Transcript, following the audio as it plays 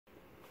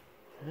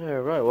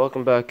Alright,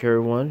 welcome back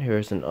everyone.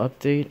 Here's an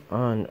update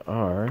on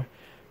our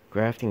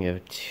grafting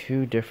of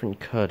two different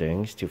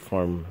cuttings to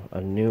form a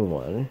new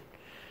one.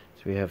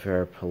 So we have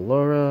our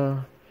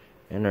Pelora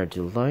and our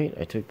Delight.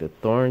 I took the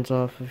thorns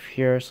off of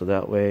here so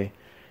that way it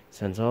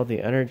sends all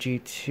the energy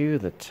to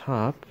the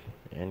top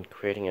and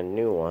creating a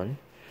new one.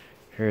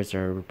 Here's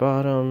our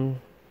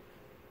bottom.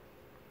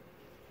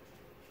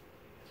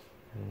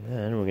 And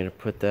then we're going to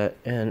put that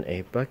in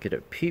a bucket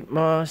of peat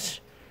moss.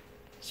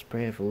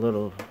 Spray it with a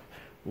little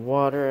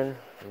water,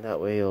 and that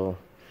way you'll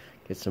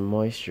get some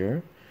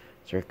moisture.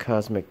 It's our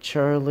Cosmic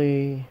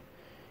Charlie,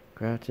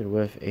 grafted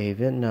with a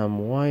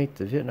Vietnam White.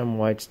 The Vietnam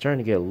White's starting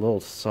to get a little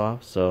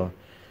soft,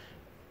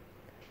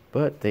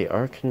 but they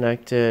are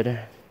connected.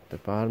 The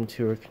bottom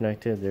two are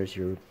connected. There's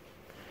your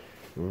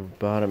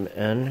bottom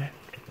end,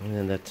 and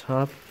then the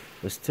top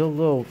was still a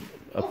little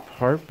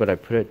apart, but I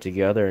put it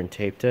together and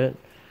taped it,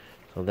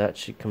 so that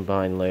should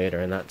combine later,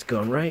 and that's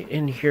going right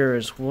in here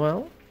as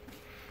well.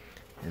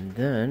 And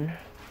then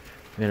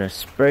I'm going to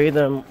spray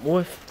them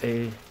with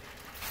a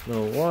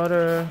little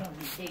water,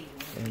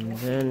 and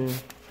then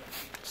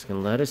just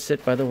going to let it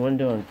sit by the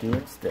window and do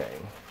its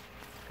thing.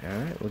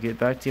 Alright, we'll get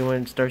back to you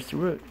when it starts to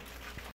root.